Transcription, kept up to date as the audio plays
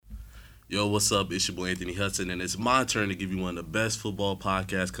Yo, what's up? It's your boy Anthony Hudson, and it's my turn to give you one of the best football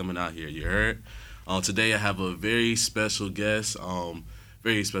podcasts coming out here. You heard? Today I have a very special guest.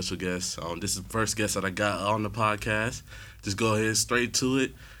 Very special guest. This is the first guest that I got on the podcast. Just go ahead straight to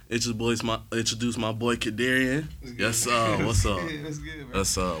it. Introduce my boy Kadarien. Yes, what's up? That's good,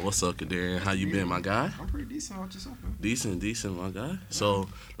 man. What's up, Kadarien? How you been, my guy? I'm pretty decent. How about yourself, man? Decent, my guy. So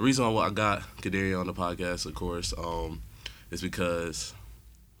the reason why I got Kadarien on the podcast, of course, is because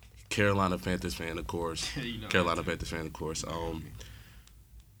Carolina Panthers fan, of course.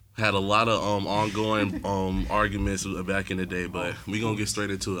 Had a lot of ongoing arguments back in the day, but we gonna get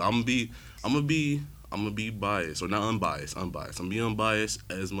straight into it. I'm gonna be biased, or not unbiased. I'm gonna be unbiased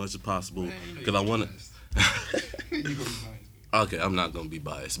as much as possible because I wanna. Okay, I'm not gonna be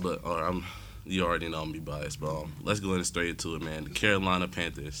biased, but you already know I'm gonna be biased. But let's go ahead and straight into it, man. The Carolina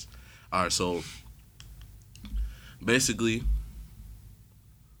Panthers. All right, so basically,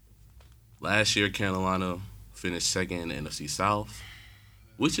 last year Carolina finished second in the NFC South.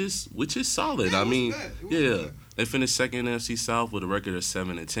 Which is solid. Yeah, I mean, good. They finished second in the NFC South with a record of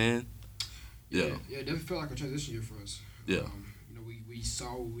 7-10. Yeah, it definitely felt like a transition year for us. Yeah. We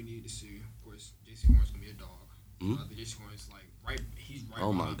saw what we needed to see. Of course, J.C. Horn's gonna be a dog. Mm-hmm. I think J.C. Horn's he's right.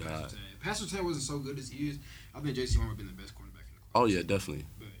 Oh my behind God. Pastor Ted. Pastor Ted wasn't so good as he is. I think J.C. Horn would have been the best cornerback in the class. Oh yeah, definitely.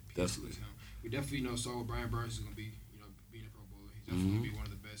 But Definitely. we definitely saw Brian Burns is gonna be, being a Pro Bowler. He's definitely gonna be one of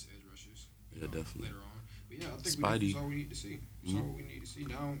the best edge rushers. Definitely. Later on. But yeah, I think Spidey. we saw what we need to see. We saw what we need to see.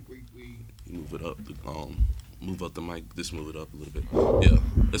 Now we You move it up. Move up the mic. Just move it up a little bit. Yeah,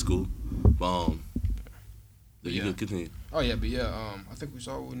 that's cool. You can continue. Oh yeah, but yeah, I think we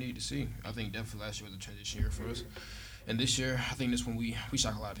saw what we needed to see. I think definitely last year was a transition year for us, and this year I think this one we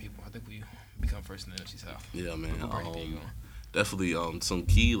shock a lot of people. I think we become first in the NFC South. Yeah, man. Definitely. Some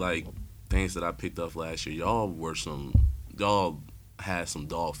key things that I picked up last year. Y'all had some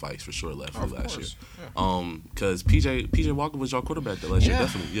dog fights for sure last year. Yeah. Because PJ Walker was your quarterback that last year,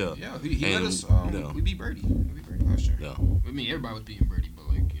 definitely. Yeah. Yeah, he let us. We beat Brady. Last year. Yeah. I mean, everybody was beating Brady, but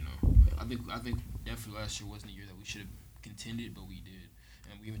I think definitely last year wasn't the year that we should have contended, but we did,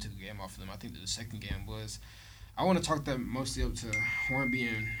 and we even took a game off of them. I think that the second game was. I want to talk that mostly up to Horn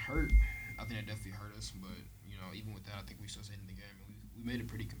being hurt. I think that definitely hurt us, but even with that, I think we still stayed in the game, and we made it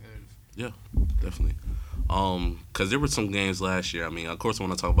pretty competitive. Yeah, definitely. Because there were some games last year. I mean, of course, I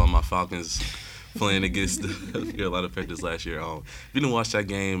want to talk about my Falcons playing against the Carolina Panthers last year. If you didn't watch that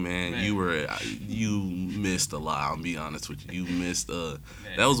game, man. You missed a lot. I'll be honest with you. You missed. That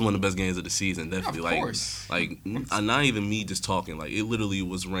was one of the best games of the season. Definitely. Yeah, of course. Not even me just talking. It literally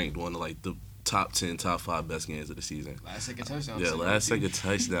was ranked one of the top 10, top 5 best games of the season. Last second touchdown. Yeah, last second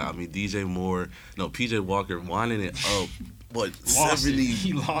touchdown. I mean, PJ Walker winding it up. What,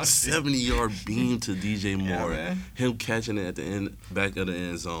 70-yard beam to DJ Moore. Yeah, him catching it at the end, back of the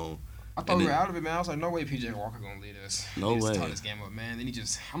end zone. I thought we were out of it, man. I was like, no way PJ Walker going to lead us. No way. He taught this game up, man. Then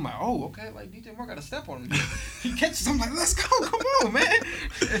I'm like, oh, okay. DJ Moore got a step on him. He catches him. I'm like, let's go. Come on, man.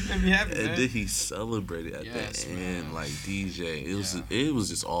 And then he celebrated at the end, DJ. It was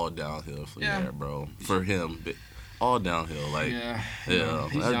just all downhill from there, bro. For him, all downhill. He's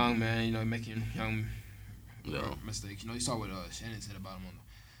young, man. Making young mistakes. You saw what Shannon said about him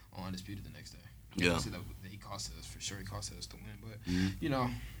on Undisputed the next day. Yeah. See that he costed us, for sure. He costed us to win. But,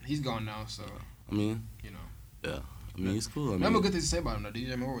 he's gone now, so. I mean, yeah. I mean, he's cool. I have a good thing to say about him, though.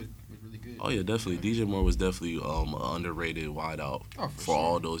 DJ Moore was really good. Oh, yeah, definitely. DJ Moore was definitely an underrated wideout for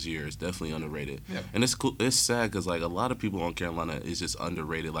all those years. Definitely underrated. Yeah. And it's cool. It's sad because, a lot of people on Carolina is just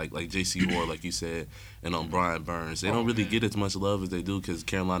underrated. Like J.C. Horn, like you said, and Brian Burns. They don't really get as much love as they do because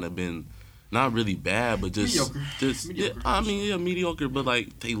Carolina been not really bad, but just mediocre. Mediocre. But,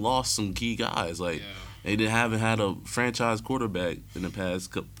 they lost some key guys. They haven't had a franchise quarterback in the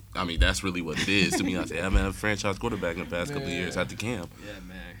past couple. I mean, that's really what it is, to be honest. They haven't had a franchise quarterback in the past couple of years after Cam. Yeah,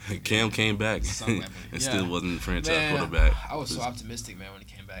 man. Cam came back and still wasn't a franchise quarterback. I was so optimistic, man, when he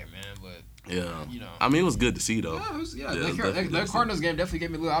came back, man. But, I mean, it was good to see, though. That Cardinals game definitely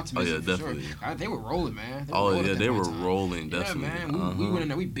gave me a little optimism. Oh, yeah, definitely. Sure. They were rolling, man. They were rolling, definitely. Yeah, man. We went in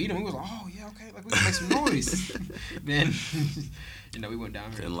there, we beat them. We was like, oh, yeah, okay. We can make some noise. Then, we went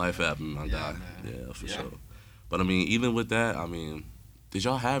down here. And life happened, my guy. Man. Yeah, for sure. But, I mean, even with that, did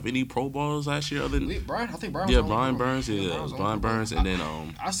y'all have any Pro Bowlers last year other than Brian? I think Brian. Yeah, Brian Burns. Yeah, Brian Burns, and then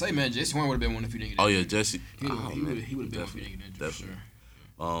I say, man, J.C. Horn would have been one if you didn't get injured. Oh yeah, Jesse. He would have been one if you didn't get injured. Definitely.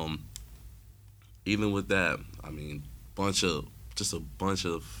 For sure. Even with that, bunch of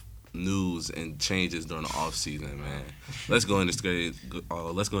news and changes during the offseason, man. Let's go ahead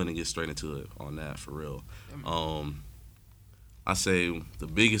and get straight into it on that for real. I say the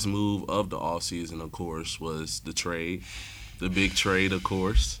biggest move of the offseason, of course, was the trade. The big trade, of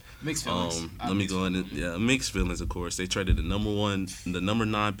course. Mixed feelings. Let me go into mixed feelings. Of course, they traded the number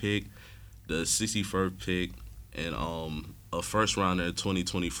 9 pick, the 61st pick, and a first rounder in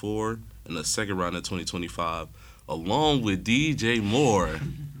 2024 and a second rounder in 2025, along with DJ Moore.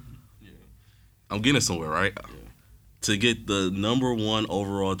 I'm getting somewhere, right? Yeah. To get the number 1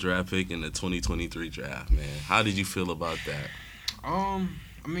 overall draft pick in the 2023 draft, man. How did you feel about that? I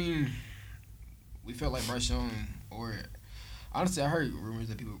mean, we felt like Bryce Young, or honestly, I heard rumors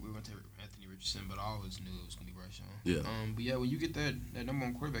that we went to Anthony Richardson, but I always knew it was gonna be Bryce Young. Yeah. But yeah, when you get that number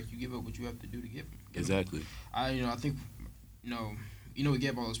 1 quarterback, you give up what you have to do to give him. Exactly. I think, we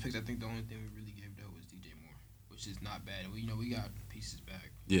gave all those picks. I think the only thing we really gave though was DJ Moore, which is not bad. We got pieces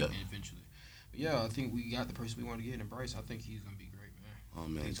back. Yeah. Eventually. But yeah, I think we got the person we want to get in Bryce. I think he's gonna be great, man. Oh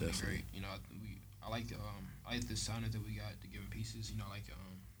man, definitely. Great. I like the signings that we got to give him pieces.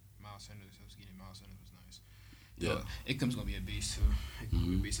 Miles Sanders. I was getting Miles Sanders was nice. Yeah. Ickham's gonna be a beast too.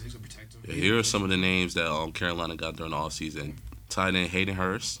 He's gonna protect him. Yeah, here are some of the names that Carolina got during the offseason. Tight end Hayden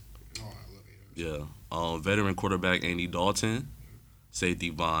Hurst. Oh, I love Hayden Hurst. Yeah. Veteran quarterback Andy Dalton. Safety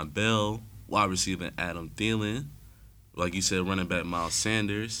Von Bell. Wide receiver Adam Thielen. Like you said, running back Miles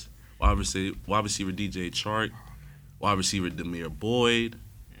Sanders. Wide receiver DJ Chark. Wide receiver Demir Boyd.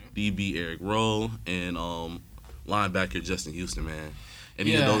 DB Eric Rowe. And linebacker Justin Houston, man.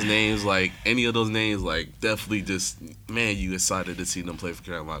 Any of those names, definitely just, man, you excited to see them play for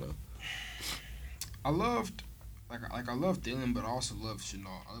Carolina. I love Thielen, but I also love Chenault.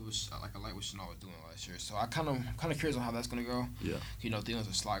 I like what Chenault was doing last year. So I kind of curious on how that's gonna go. Yeah. Thielen's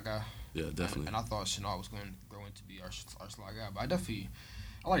a slot guy. Yeah, definitely. And I thought Chenault was going to grow into be our slot guy, but I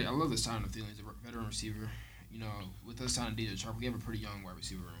love the signing of Thielen. He's a veteran receiver. With us signing DJ Chark, we have a pretty young wide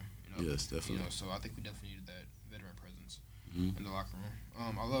receiver room. Yes, definitely. So I think we definitely needed that veteran presence in the locker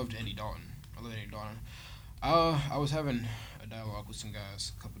room. I loved Andy Dalton. I was having a dialogue with some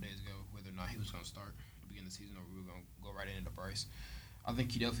guys a couple days ago whether or not he was going to start at the beginning of the season or we were going to go right into Bryce. I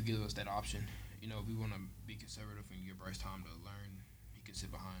think he definitely gives us that option. If we want to be conservative and give Bryce time to learn, he can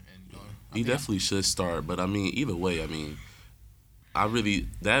sit behind. And he definitely should start. But either way,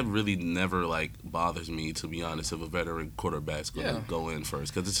 that really never bothers me, to be honest, if a veteran quarterback's gonna go in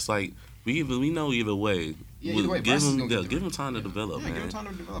first, because it's like we know either way. Yeah, either way, give him time to develop, man. Give him time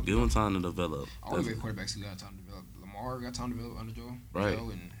to develop. Give him time to develop. All the great quarterbacks who got time to develop. Lamar got time to develop under Joe. Right.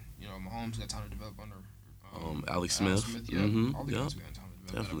 And Mahomes got time to develop under Alex Smith. Yeah. All the guys got time to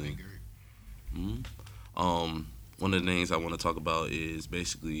develop. Definitely. One of the things I want to talk about is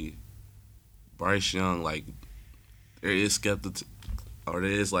basically Bryce Young. There is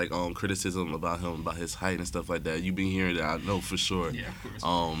criticism about him, about his height and stuff like that. You've been hearing that, I know for sure. Yeah, of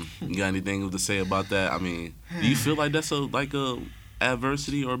course. You got anything to say about that? Do you feel like that's a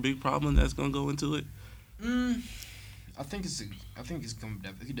adversity or a big problem that's gonna go into it? I think it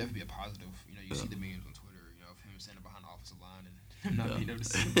could definitely be a positive. You see the memes on Twitter, of him standing behind the offensive line and not being able to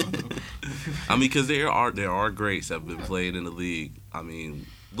see. Because there are greats that have been played in the league.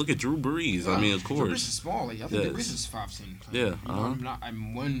 Look at Drew Brees. Of course. Drew Brees is small. I think Drew Brees is 5'10". Yeah.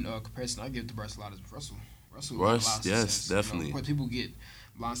 One comparison I give to Bryce a lot is Russell. Russ, yes, definitely. But people get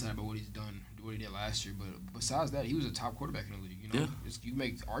blindsided by what he's done, what he did last year. But besides that, he was a top quarterback in the league. You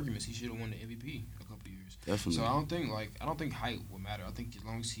make arguments he should have won the MVP a couple of years. Definitely. So I don't think height will matter. I think as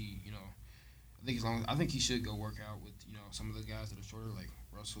long as he, I think he should go work out with some of the guys that are shorter, like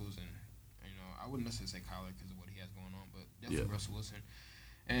Russell's and I wouldn't necessarily say Kyler because of what he has going on, but definitely Russell Wilson.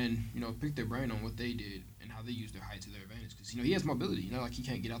 And pick their brain on what they did and how they used their height to their advantage. Because he has mobility. He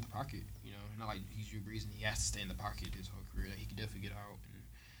can't get out the pocket. Not like he's Drew Brees and he has to stay in the pocket his whole career. He can definitely get out and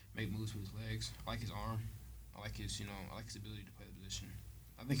make moves with his legs. I like his arm. I like his ability to play the position.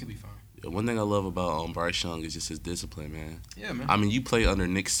 I think he'll be fine. Yeah, one thing I love about Bryce Young is just his discipline, man. Yeah, man. You play under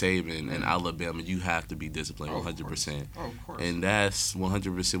Nick Saban in Alabama, you have to be disciplined 100%. Oh, of course. And that's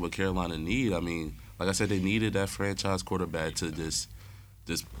 100% what Carolina need. Like I said, they needed that franchise quarterback to just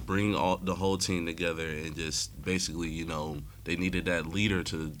bring the whole team together and just basically, they needed that leader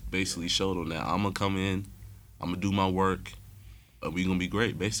to basically show them that I'm going to come in, I'm going to do my work, and we're going to be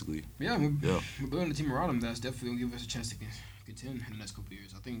great, basically. Yeah, we're building a team around him that's definitely going to give us a chance to contend in the next couple of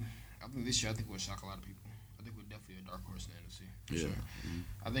years. I think this year, we'll shock a lot of people. I think we're definitely a dark horse in the NFC, for sure.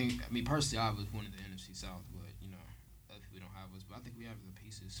 Mm-hmm. Personally, I was winning the NFC South, but, other people don't have us. But I think we have the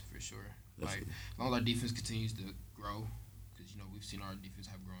pieces, for sure. Definitely. As long as our defense continues to grow, we've seen our defense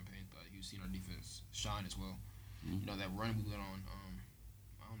have growing pains, but you've seen our defense shine as well. Mm-hmm. That run we went on,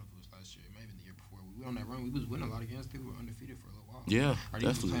 I don't know if it was last year, maybe the year before. We went on that run. We was winning a lot of games. People were undefeated for a little while. Yeah, our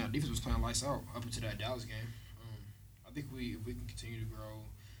defense was playing lights out up until that Dallas game. I think if we can continue to grow,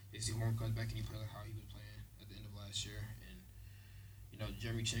 if Horn comes back and he plays like how he was playing at the end of last year, and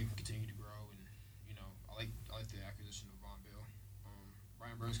Jeremy Chin can continue to grow, and I like the acquisition of Von Bell.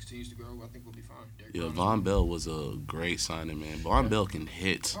 Brian Burns continues to grow. I think we'll be fine. Von Bell was a great signing, man. Von Bell can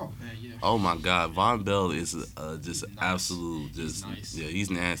hit. Oh man, yeah. Oh my God, Von Bell is just nice. absolute, just Nice. yeah, he's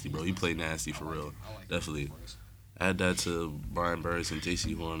nasty, bro. He played nasty for real. I like Definitely. him. Add that to Brian Burns and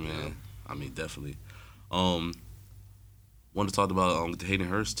J.C. Horn, man. I mean, definitely. Want to talk about Hayden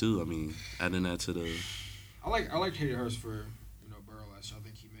Hurst too. I mean, adding that to the. I like Hayden Hurst for Burrow last year. I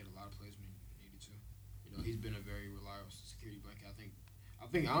think he made a lot of plays when he needed to. He's been a very reliable security blanket.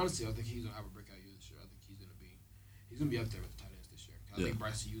 Honestly, I think he's gonna have a breakout year this year. I think he's gonna be up there with the tight ends this year. I think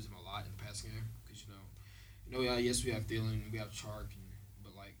Bryce will use him a lot in the passing game because yes, we have Thielen, we have Chark,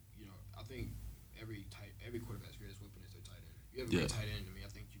 but I think every quarterback's greatest weapon is their tight end. You have a great tight end, I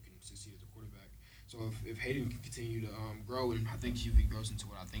think you can succeed as a quarterback. So if Hayden can continue to grow, and I think if he grows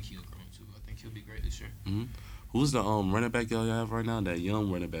into what I think he'll grow into, I think he'll be great this year. Mm-hmm. Who's the running back y'all have right now? That young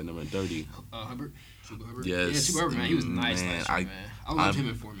running back, number 30. Hubbard. Chuba Hubbard. Yes. Yeah, Chuba Hubbard, man. He was nice last year, man. I love him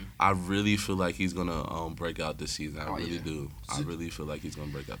in Foreman. I really feel like he's gonna break out this season. I really do. So, I really feel like he's gonna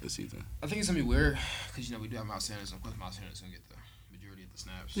break out this season. I think it's gonna be weird because we do have Miles Sanders. Of course, Miles Sanders is gonna get the majority of the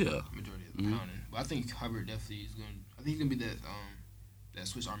snaps. Yeah. Majority of the pounding. But I think Hubbard definitely is going. I think he's gonna be that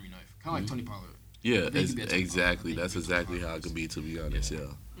Swiss Army knife, kind of like Tony Pollard. Yeah, exactly. That's exactly how it could be, to be honest.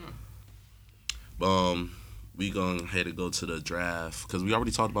 Yeah. We gonna head to go to the draft because we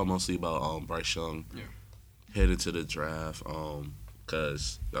already talked about mostly about Bryce Young. Yeah. Headed to the draft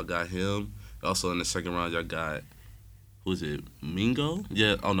because y'all got him. Also in the second round y'all got who's it? Mingo?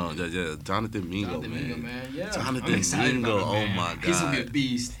 Yeah. Oh no. Yeah. Jonathan Mingo, man. Yeah. Jonathan Mingo. Oh my God. He's gonna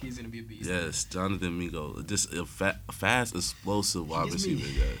be a beast. Yes, Jonathan Mingo. Just a fast, explosive wide receiver.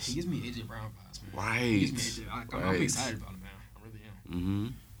 Yes. He gives me AJ Brown vibes, man. Right. I'm excited about him, man. I really am. Mm-hmm.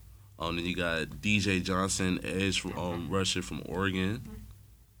 Then you got DJ Johnson, edge rusher from Oregon.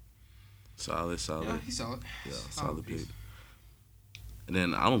 Solid. Yeah, he's solid. Yeah, solid pick. And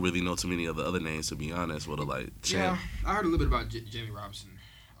then I don't really know too many of the other names, to be honest. What are like? Yeah, I heard a little bit about Jamie Robinson.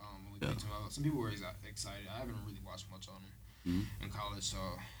 When we picked him up. Some people were excited. I haven't really watched much on him in college, so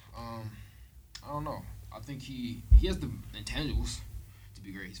I don't know. I think he has the intangibles to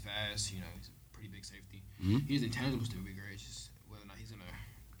be great. He's fast. He's a pretty big safety. He has intangibles to be great. It's just whether or not he's gonna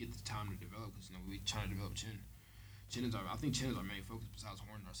get the time to develop. Because we're trying to develop Chin. I think Chin is our main focus besides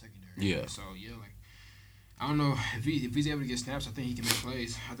Horn in our secondary. Yeah. So I don't know if he's able to get snaps. I think he can make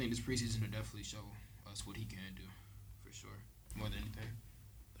plays. I think this preseason will definitely show us what he can do, for sure. More than anything.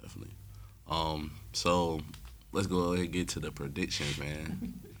 Definitely. So let's go ahead and get to the predictions,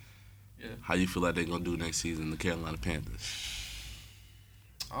 man. Yeah. How you feel like they're gonna do next season, the Carolina Panthers?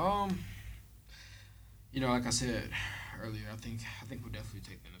 Like I said earlier, I think we'll definitely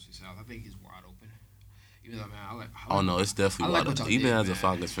take the NFC South. I think it's wide open. Even though, man, oh no, it's definitely wide open. Even as a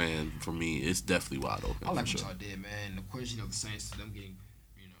Falcons fan, for me, it's definitely wide open. I like what y'all did, man. Of course, the Saints, them getting,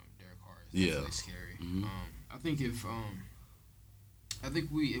 Derek Carr is definitely scary. I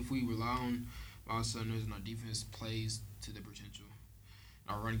think if we rely on Miles Sanders and our defense plays to their potential,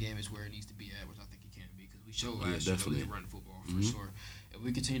 our run game is where it needs to be at, which I think it can be because we showed last year that we can run football for sure. If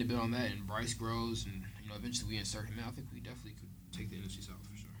we continue to build on that and Bryce grows and eventually we insert him in, I think we definitely could take the NFC South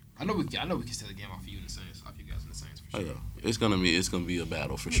for sure. I know we can steal the game off of you and the Saints, off you guys and the Saints for sure. Oh, yeah. It's gonna be a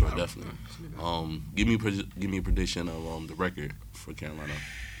battle for sure, definitely. Give me a prediction of the record for Carolina.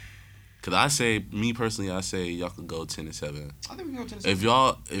 Cause I say y'all could go 10-7. I think we can go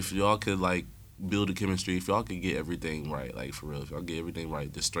 10-7. If y'all could like build a chemistry, if y'all could get everything right, like for real, if y'all get everything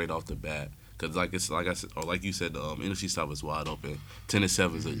right just straight off the bat. Cause like I said, or like you said, the NFC South is wide open.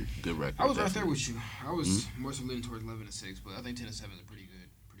 10-7 is a good record. I was right there with you. I was more so leaning towards 11-6, but I think 10-7 is a pretty good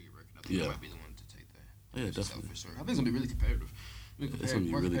record. I think I might be the one to take that. Yeah, definitely. For sure. I think it's gonna be really competitive. It's gonna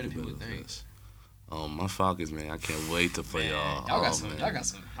be really competitive. Yes. My Falcons, man, I can't wait to play y'all. I got some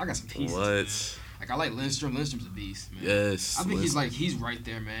pieces. What? Man. Like I like Lindstrom. Lindstrom's a beast, man. Yes. I think he's right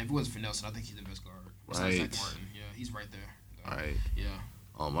there, man. If it wasn't for Nelson, I think he's the best guard. Right. Zach Martin. Yeah, he's right there. All right. Yeah.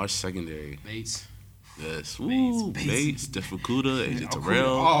 Our secondary. Bates. Yes. Bates, Defakuda, AJ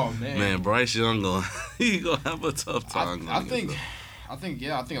Terrell. Oh man. Man, Bryce Young he gonna have a tough time. I think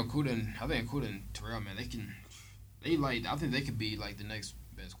Okuda and Terrell, man, I think they could be like the next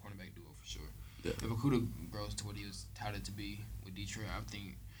best cornerback duo for sure. Yeah. If Okuda grows to what he was touted to be with Detroit, I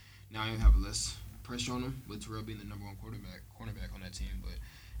think now he'll have less pressure on him with Terrell being the number one cornerback on that team. But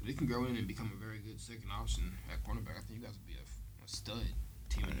if they can grow in and become a very good second option at cornerback, I think you guys will be a stud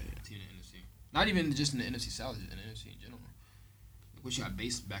team in the NFC. Not even just in the NFC South, in the NFC in general. Which you got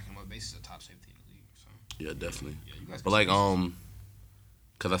Bates backing him up. Bates is a top safety in the league. So yeah, definitely. Yeah, you guys. But like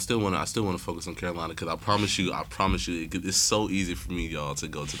Cause I still want to focus on Carolina. Cause I promise you, it's so easy for me, y'all, to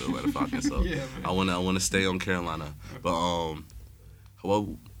go to the Atlanta Falcons. So Yeah, man. I want to stay on Carolina. But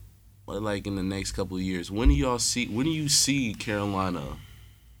what like in the next couple of years, when do you see Carolina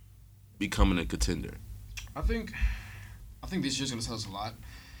becoming a contender? I think this year's gonna tell us a lot.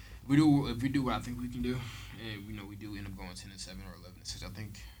 If we do what I think we can do, and we do end up going 10-7 or 11-6.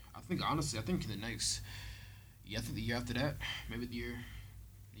 I think honestly, in the next, the year after that, maybe the year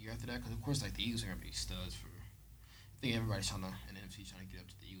after that, because of course like the Eagles are gonna be studs for. I think everybody's in the NFC trying to get up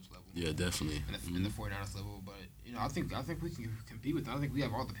to the Eagles level. Yeah, definitely. And the 49ers level, but I think we can compete with them. I think we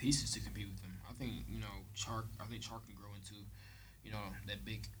have all the pieces to compete with them. I think Chark can grow into that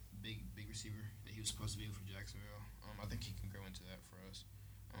big receiver that he was supposed to be for Jacksonville. I think he can grow into that for us.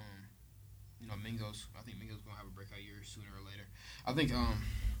 Mingo's gonna have a breakout year sooner or later. I think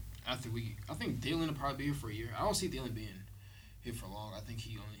Thielen will probably be here for a year. I don't see Thielen being here for long. I think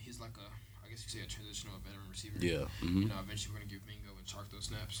he's like I guess you say a transitional veteran receiver. Yeah. Mm-hmm. Eventually we're gonna give Mingo and Chark those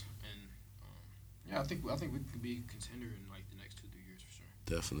snaps, and I think we can be a contender in like the next 2-3 years for sure.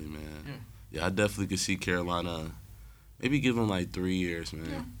 Definitely, man. Yeah. I definitely could see Carolina. Maybe give him like 3 years,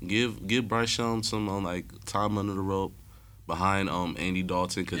 man. Yeah. Give Bryce Young some like time under the rope behind Andy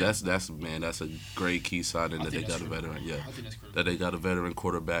Dalton, because that's a great key signing that they got a veteran. Yeah, I think that's critical. That they got a veteran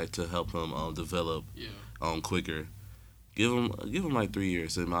quarterback to help him develop quicker. Give him like 3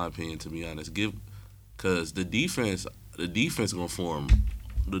 years, in my opinion. To be honest, because the defense gonna form.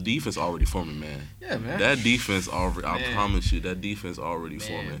 The defense already forming, man. Yeah, man. That defense already. I promise you, that defense already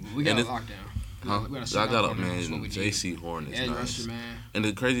forming. We got a lockdown. I got J.C. Horn is nice. Rusher, man. And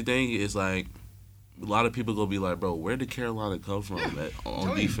the crazy thing is, like, a lot of people gonna be like, bro, where did Carolina come from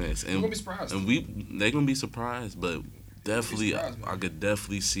on defense? And we're gonna be surprised. And they gonna be surprised, but definitely, I could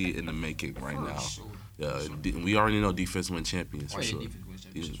definitely see it in the making right now. Sure. Yeah, we already know defense win champions for sure. Defense wins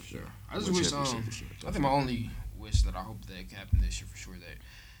championships for sure. I just wish. I think my only wish that I hope that can happen this year for sure that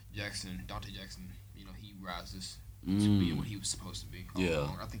Dante Jackson, he rises to be what he was supposed to be. I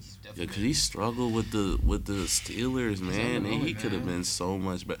think he's definitely. Yeah, because he struggled with the Steelers, man, and he could have been so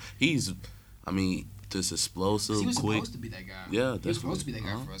much better. Just explosive, he was quick. Supposed to be that guy. Yeah, he was supposed to be that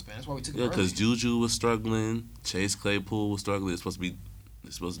guy for us, man. That's why we took him. Yeah, because Juju was struggling, Chase Claypool was struggling. It's supposed to be Johnson.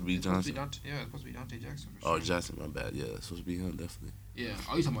 It's supposed to be Dante Jackson. For sure. Oh, Jackson, my bad. Yeah, it's supposed to be him, definitely. Yeah.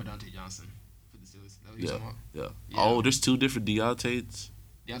 Oh, you talking about Dante Johnson for the Steelers? Yeah. Oh, there's two different Deontay's.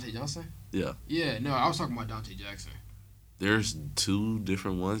 Deontay Johnson? Yeah. Yeah. No, I was talking about Dante Jackson. There's two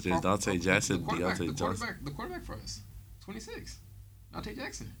different ones. There's Dante Jackson, Deontay Johnson. The quarterback for us, 26. Dante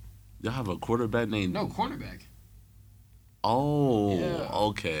Jackson. Y'all have a quarterback named? No, cornerback. Oh, yeah.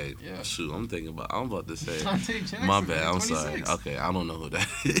 Okay. Yeah. Shoot, I'm about to say. Dante Jackson. My bad. I'm sorry. Okay, I don't know who that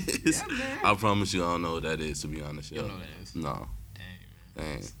is. Yeah, man. I promise you, I don't know who that is. To be honest, you don't know who that is. No. Dang,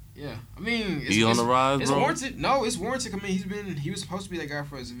 man. Dang. Yeah, I mean, he on the rise, bro. It's warranted. No, it's warranted. I mean, he was supposed to be that guy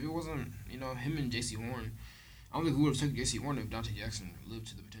for us. If it wasn't, him and J.C. Horn, I don't think we would have taken J.C. Horn if Dante Jackson lived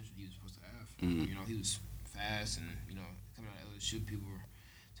to the potential he was supposed to have. Mm-hmm. He was fast and coming out of the shoot, people were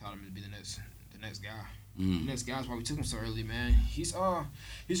telling him to be the next guy. Mm-hmm. The next guy is why we took him so early, man. He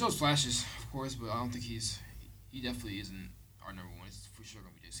shows flashes, of course, but I don't think he definitely isn't our number one. It's for sure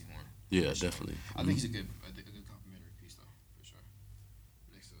gonna be J.C. Horn. Yeah, definitely. I think he's a good complimentary piece though, for sure.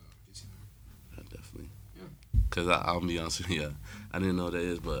 Next to J.C. Horn. Yeah, definitely. Yeah. Because I'll be honest with you, I didn't know what that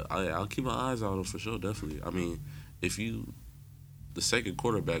is, but I'll keep my eyes on him for sure, definitely. I mean, the second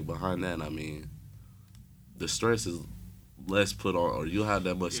quarterback behind that, I mean, the stress is less put on, or you'll have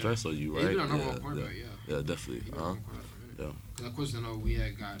that much stress on you, right? He's been our number one quarterback, Yeah, definitely. Yeah. Because of course, I know we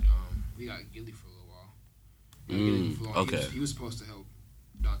got Gilly for a little while. Okay. He was supposed to help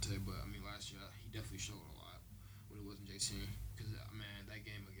Dante, but I mean, last year he definitely showed a lot when it wasn't JC. Because that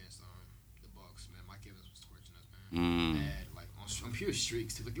game against the Bucks, man, Mike Evans was torching us, man. Bad, like on pure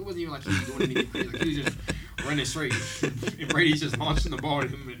streaks too. Like it wasn't even like he was doing anything crazy. Like he was just running straight, and Brady's just launching the ball to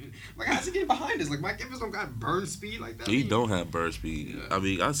him. And, like how's he getting behind us? Like Mike Evans don't got burn speed like that. He don't have burn speed. Yeah. I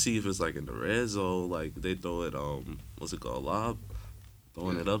mean, I see if it's like in the red zone, like they throw it what's it called, lob,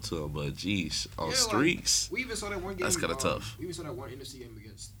 throwing it up to him. But geez, on streaks, we even saw that one game. That's kind of tough. We even saw that one NFC game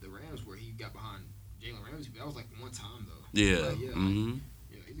against the Rams where he got behind Jalen Ramsey. That was like one time though. Yeah.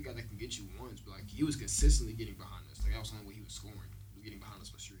 He's a guy that can get you once, but like he was consistently getting behind us. Like that was the only way he was scoring. He was getting behind us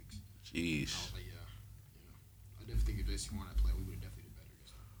for streaks. Jeez. I was like, I definitely think if J.C. Horn had played, we would have definitely did better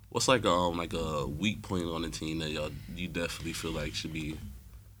against him. What's like a weak point on the team that you definitely feel like should be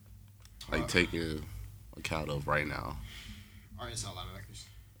taken account of right now? Our inside linebackers.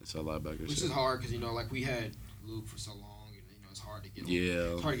 Inside linebackers. Which is hard because like we had Luke for so long, and it's hard to get.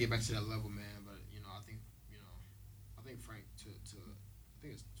 It's hard to get back to that level, man. But I think Frank I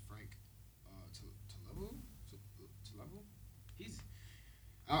think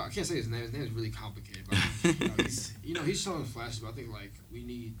I can't say his name. His name is really complicated. But he's showing flashes. But I think we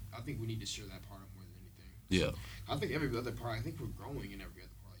need to share that part more than anything. Yeah. I think every other part. I think we're growing in every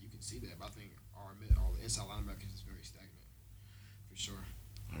other part. You can see that. But I think our the inside linebackers is very stagnant, for sure.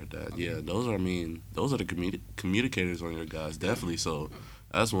 I heard that. Those are the communicators on your guys, definitely. So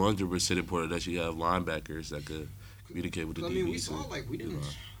that's 100% important that you have linebackers that could communicate with the DBs. We saw we didn't.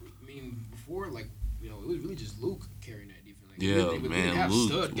 Before it was really just Luke carrying that defense. We didn't have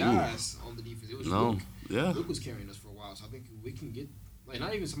Luke, stud guys on the defense. It was Luke. Yeah. Luke was carrying us for a while, so I think we can get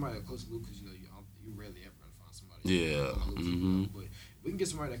not even somebody close to Luke because you rarely ever gonna find somebody. But we can get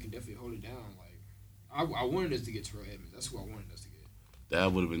somebody that can definitely hold it down. I wanted us to get Terrell Edmonds. That's who I wanted us to get.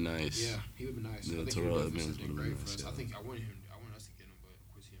 That would have been nice. Yeah, he would have been nice. Yeah, I think Terrell Edmonds would have been nice. Yeah. I think I wanted us to get him, but of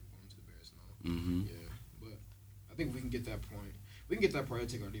course he ended up going to the Bears and all. Yeah, but I think if we can get that point, it'll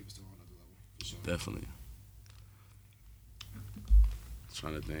take our defense to a whole other level for sure. Definitely.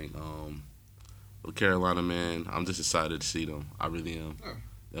 Trying to think. With Carolina, man, I'm just excited to see them. I really am. Oh.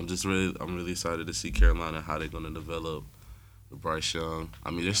 I'm really excited to see Carolina, how they're gonna develop with Bryce Young.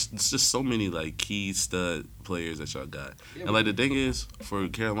 I mean, there's just so many key stud players that y'all got. Yeah, and the thing is, for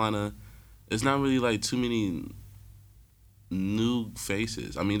Carolina, it's not really too many new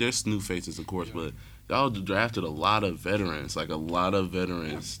faces. I mean, there's new faces, of course, but y'all drafted a lot of veterans,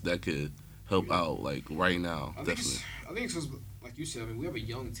 that could help out right now. I think it's because, like you said, we have a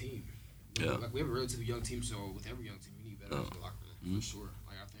young team. Yeah. We have a relatively young team, so with every young team, we need veterans in the locker room for sure.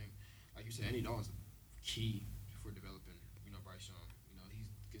 I think, like you said, Andy Dalton's key for developing, Bryce Young. He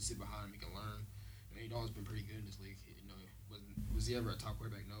can sit behind him, he can learn. And Andy Dalton's been pretty good in this league. Was he ever a top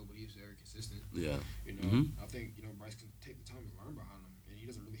quarterback? No, but he was very consistent. Yeah. I think Bryce can take the time to learn behind him, and he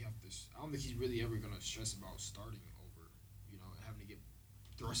doesn't really have to. I don't think he's really ever gonna stress about starting over, having to get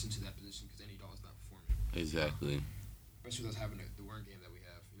thrust into that position because Andy Dalton's not performing. Exactly. Especially with us having the run game that we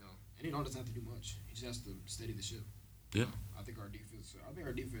have. Andy Dalton doesn't have to do much. He just has to steady the ship. Yeah. I think our defense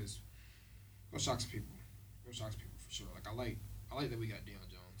gonna shock some people. For sure. I like that we got Deion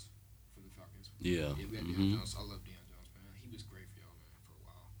Jones for the Falcons. Yeah. We got Deion Jones. I love Deion Jones, man. He was great for y'all, man, for a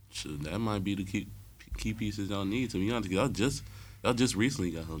while. Sure, that might be the key pieces y'all need. To be honest, y'all just recently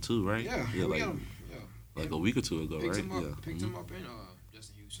got him too, right? Yeah. We got him. Yeah. A week or two ago, right? Picked him up in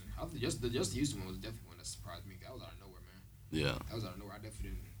Justin Houston. The Justin Houston one was definitely one that surprised me. That was out of nowhere, man. Yeah. That was out of nowhere. I definitely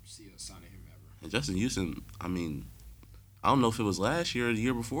didn't see us signing him ever. And Justin Houston, I mean, I don't know if it was last year or the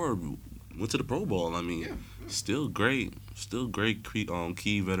year before, went to the Pro Bowl. I mean, still great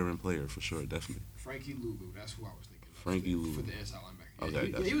key veteran player for sure, definitely. Frankie Luvu, that's who I was thinking of. Frankie Luvu. For the inside linebacker.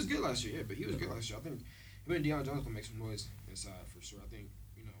 Okay, he was good last year, but he was good last year. I think him and Deion Jones can make some noise inside for sure. I think,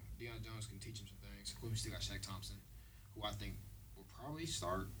 Deion Jones can teach him some things. Of course, we still got Shaq Thompson, who I think will probably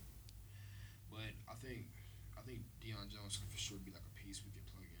start. But I think Deion Jones can for sure be a piece we can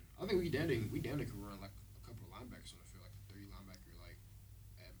plug in. I think we damn near could run a couple of linebackers on the field, a 3 linebacker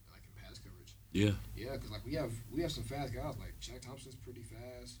in pass coverage. Yeah. Yeah, because we have some fast guys. Shaq Thompson's pretty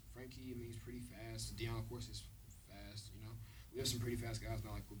fast. Frankie, he's pretty fast. Deion, of course, is fast. We have some pretty fast guys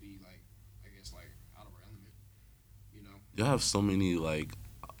now. We'll be I guess out of our element. Y'all have so many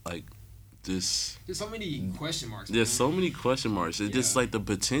There's so many question marks. There's so many question marks. It's just the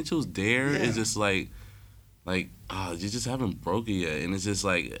potential's there. Yeah. It's just you just haven't broke it yet, and it's just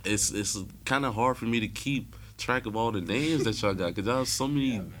it's kind of hard for me to keep track of all the names that y'all got because y'all have so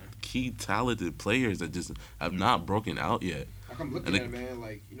many key talented players that just have not broken out yet. I'm looking at it, man.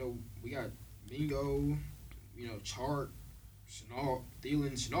 We got Mingo, Chart, Chenault,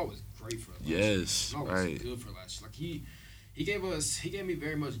 Thielen. Chenault was great for us. Yes, Chenault was good for last year. He gave me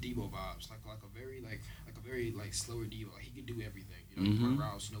very much Debo vibes, like a very slower Debo. He could do everything, run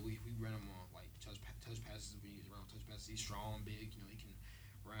routes. We ran him on touch passes when he's around touch passes. He's strong, big. He can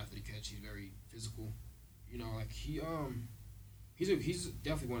run after the catch. He's very physical. He's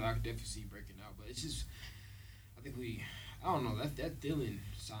definitely one that I could definitely see breaking out. But it's just I don't know that Thielen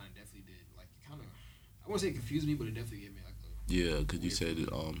sign definitely did kind of I won't say confused me, but it definitely gave me yeah, because you said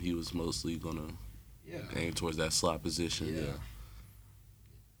that he was mostly gonna aim towards that slot position. Yeah.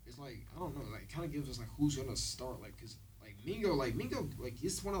 It's I don't know, it kind of gives us who's gonna start, because Mingo,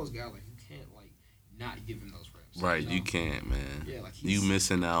 he's one of those guys you can't not give him those reps. Right, you can't, man. Yeah, you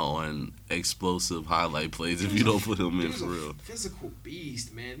missing out on explosive highlight plays if you don't put him in for real. Physical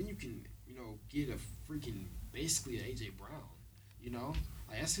beast, man. Then you can get a freaking basically an AJ Brown.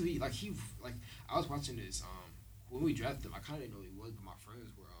 That's who I was watching this when we drafted him. I kind of didn't know who he was, but my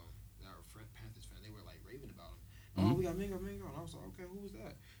friends were that were Panthers fans. They were raving about him. Oh, we got Mingo, and I was like, okay, who was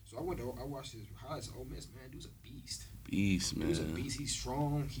that? So I watched his highlights. Ole Miss, man, dude's a beast. Beast, man. Dude's a beast. He's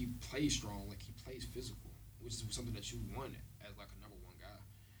strong. He plays strong. He plays physical, which is something that you want as a number one guy.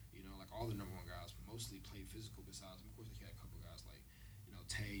 all the number one guys mostly played physical. Besides, of course, they had a couple guys like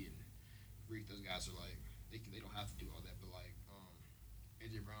Tay and Reek. Those guys are like they don't have to do all that, but like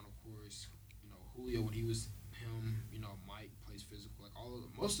AJ Brown, of course, Julio when he was him, Mike plays physical. Like all of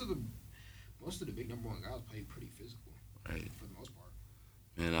most of the big number one guys play pretty physical, right, for the most part.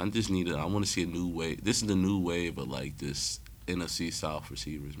 Man, I want to see a new wave. This is the new wave of like this NFC South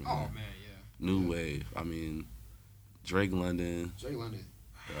receivers, man. Oh man, yeah. New wave. I mean, Drake London.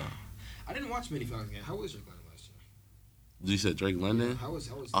 Yeah. I didn't watch many Falcons games. How was Drake London last year? You said Drake London? Yeah, how was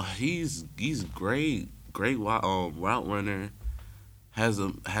he's great. Great route runner. Has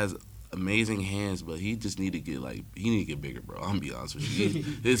amazing hands, but he just need to get bigger, bro. I'm gonna be honest with you.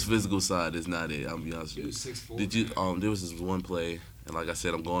 His physical side is not it. I'm gonna be honest with you. He was 6'4". Did you there was this one play, and like I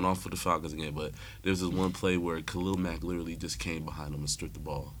said, I'm going off for the Falcons again, but there was this one play where Khalil Mack literally just came behind him and stripped the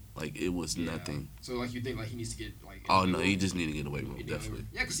ball. Like it was nothing. So like you think like he needs to get like? Oh no, he just need to get in the weight room, definitely.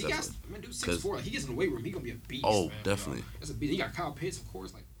 Yeah, because he got dude 6'4". Like, he gets in the weight room, he gonna be a beast. Oh, man, definitely. That's a beast. He got Kyle Pitts, of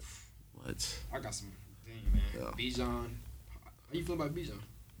course. Like what? I got some. Dang man, yeah. Bijan. How you feel about Bijan?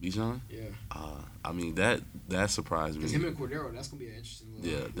 Bijan? Yeah. I mean that surprised me. Because him and Cordero, that's gonna be an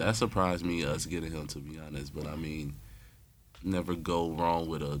interesting. That surprised me us getting him, to be honest. But I mean, never go wrong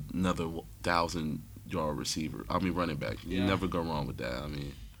with another 1,000-yard receiver. I mean running back. You never go wrong with that. I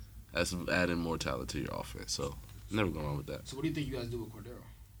mean. That's adding more talent to your offense, so never go wrong with that. So what do you think you guys do with Cordero?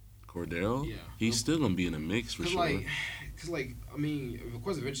 Cordero? Yeah. He's still going to be in the mix for sure. Because, I mean, of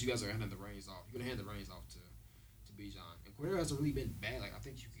course, eventually you guys are handing the reins off. You're going to hand the reins off to Bijan. And Cordero hasn't really been bad. Like, I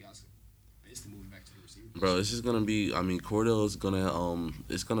think you guys are basically moving back to the receiver. Bro, it's just going to be, I mean, Cordero is going to,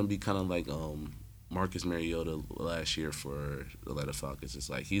 it's going to be kind of like Marcus Mariota last year for the Atlanta Falcons. It's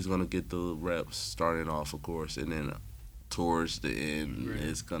like he's going to get the reps starting off, of course, and then towards the end,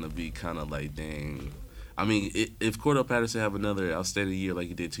 it's going to be kind of like, dang. I mean, if Cordell Patterson have another outstanding year like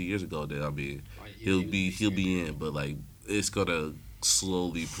he did 2 years ago, then, I mean, he'll be in. But, like, it's going to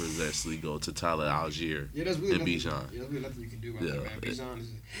slowly, progressively go to Tyler Algier and Bijan. Yeah, there's really nothing you can do about that, man. Bijan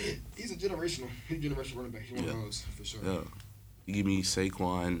he's a generational running back. He's one of those, for sure. Yeah. You give me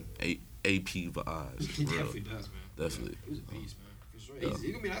Saquon AP vibes. He definitely does, man. Definitely. Yeah, he was a beast, man. For sure. He's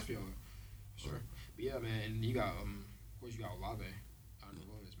going to be nice for y'all. For sure. But, yeah, man, and you got, of course, you got Olave out of the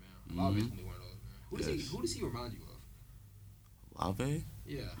wilderness, man. Olave's going to be one of those, man. Who does he remind you of? Olave?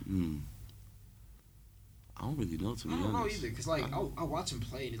 Yeah. I don't really know, to be honest. I don't know either, because, like, I watch him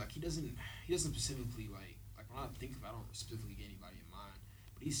play, and he doesn't specifically, like when I think of it, I don't specifically get anybody in mind,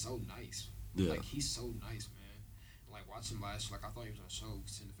 but he's so nice. Yeah. Like, he's so nice, man. And, like, watching him last year, like, I thought he was on a show,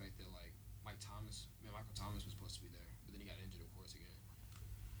 considering the fact that, like, Michael Thomas was supposed to be there, but then he got injured, of course, again.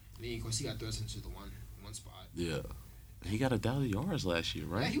 And then, of course, he got thrust into the one spot. Yeah. He got 1,000 yards last year,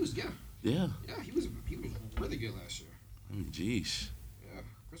 right? Yeah, he was, Yeah, he was really good last year. I mean, jeez. Yeah,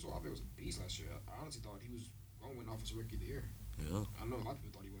 Chris Olave was a beast last year. I honestly thought he was going to win Offensive Rookie of the Year. Yeah. I know a lot of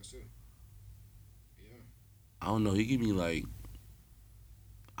people thought he was too. Yeah. I don't know. He give me like,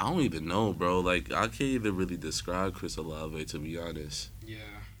 I don't even know, bro. Like, I can't even really describe Chris Olave, to be honest. Yeah.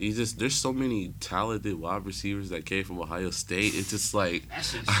 He's just, there's so many talented wide receivers that came from Ohio State. It's just like,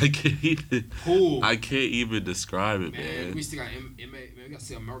 I can't even describe it, man. We still got we got to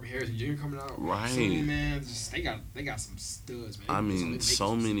see Marvin Harrison Jr. coming out. Right. Soon, man. They got some studs, man. I mean,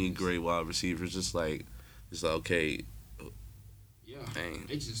 so many great wide receivers. Just like, okay. Yeah. Dang.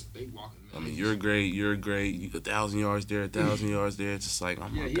 They walking, man. I mean, you're great. You 1,000 yards there, 1,000 yards there. It's just like, oh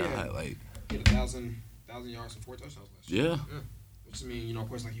my God, like. He had 1,000 yards and 4 touchdowns last year. Yeah. Which, I mean, of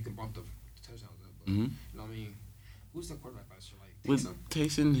course, like, you can bump the touchdowns up. But, you know what I mean? Who's the quarterback last year? Like,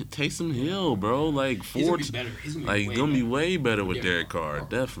 Taysom Hill, bro. Like, he's gonna be better. He's gonna be way better with Derek Carr.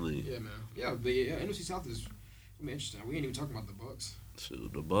 Definitely. Yeah, man. Yeah, but NFC South is gonna be interesting. We ain't even talking about the Bucs.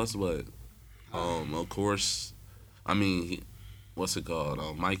 Shoot, the Bucs, what? Of course, I mean, what's it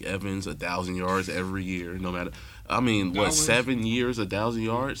called? Mike Evans, 1,000 yards every year, no matter. I mean, what, 7 years, 1,000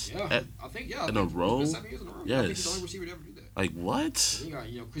 yards? Yeah, I think in a row. 7 years in a row. Yes. I think he's the only receiver to ever do that. Like what? And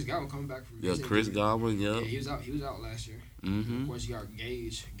you got Chris Godwin coming back from. Yeah, Chris Godwin. Yeah. Yeah, he was out last year. Of course, you got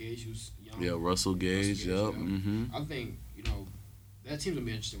Gage, who's young. Yeah, Russell Gage. Yep. I think that team's gonna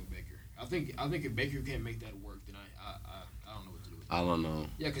be interesting with Baker. I think if Baker can't make that work, then I don't know what to do with that. I don't know.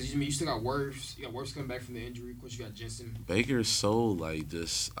 Yeah, because you still got Wirfs. You got Wirfs coming back from the injury. Of course, you got Jensen. Baker's so like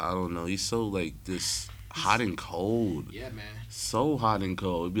this. I don't know. He's so like this. Hot and cold. Yeah, man. So hot and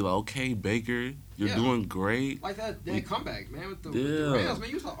cold. It'd be like, okay, Baker, you're doing great. Like that comeback, man, with the Rams, man.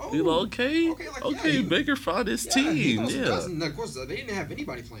 You was like, oh. You're like, okay, Baker found his team. And of course, they didn't have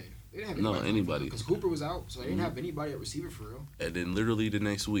anybody playing. They didn't have anybody. Because Cooper was out, so they didn't have anybody at receiver for real. And then literally the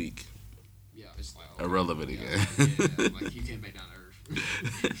next week. Yeah, it's like. Irrelevant again. Yeah, like he came back down to earth.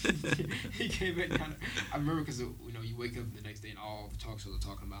 He came in kind of. I remember because you wake up the next day and all the talk shows are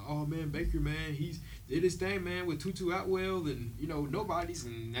talking about, oh man, Baker, man, he's did his thing, man, with Tutu Atwell and nobody's,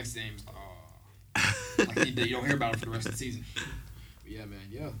 and next game's like you don't hear about him for the rest of the season. But yeah, man,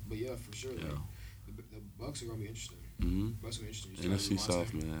 for sure. Yeah. Like, the Bucks are gonna be interesting. Mm-hmm. Bucks are interesting. NFC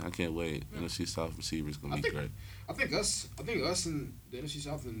South, man, I can't wait. Yeah. NFC South receivers gonna be great. I think us and the NFC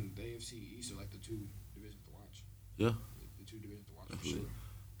South and the AFC East are like the two divisions to watch. Yeah. The two divisions to watch for sure.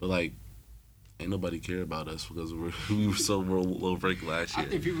 But like, ain't nobody care about us because we were so low ranked last year. I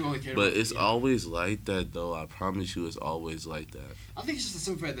think people only care. But it's always like that, though. I promise you, it's always like that. I think it's just the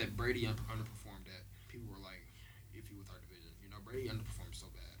simple fact that Brady underperformed. That people were like iffy with our division. Brady underperformed so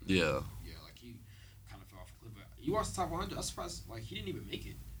bad. Yeah. Yeah, like he kind of fell off a cliff. But you watched the top 100. I was surprised. Like he didn't even make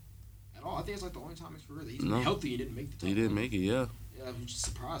it at all. I think it's like the only time in his career that he's been healthy and didn't make the top. He didn't 100. make it. Yeah. Yeah, which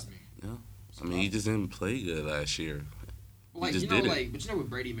surprised me. Yeah. I mean, he just didn't play good last year. Well, like but with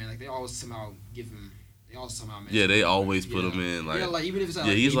Brady, man, like they always somehow give him. They always put him in like even if it's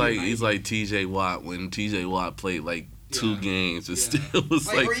he's like T.J. Watt when T.J. Watt played like 2 games and still was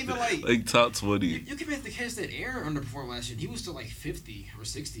or even like top 20. You can make the case that Aaron underperformed last year. He was still like 50 or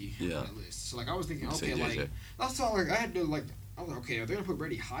 60 on that list. So like I was thinking, okay, like that's all. Like I had to like I was like, okay, are they gonna put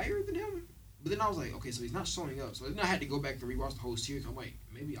Brady higher than him? But then I was like, okay, so he's not showing up. So then I had to go back and rewatch the whole series. I'm like,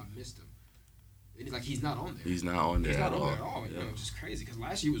 maybe I missed him. Like he's not on there. He's not on there at all. Yeah. Which is crazy because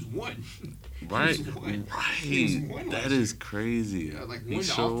last year he was 1. Right. Right. That is crazy. Yeah, like he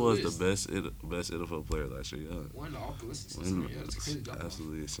sure was the best NFL player last year. Yeah. 1 off the list. Yeah, that's crazy.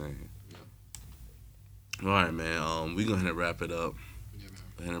 Absolutely insane. Yeah. All right, man. We gonna wrap it up. Yeah, man.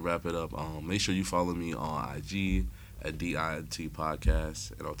 Go ahead and wrap it up. Make sure you follow me on IG at DIT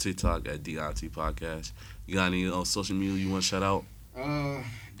Podcast and on TikTok at DIT Podcast. You got any social media you want to shout out?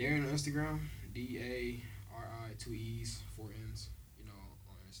 Darren on Instagram. DARI 2 E's 4 N's.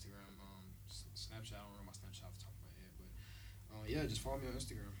 On Instagram. Snapchat. I don't know my Snapchat off the top of my head, but yeah, just follow me on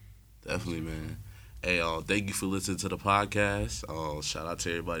Instagram. Definitely, man. Hey, thank you for listening to the podcast. Shout out to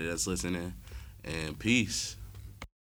everybody that's listening, and peace.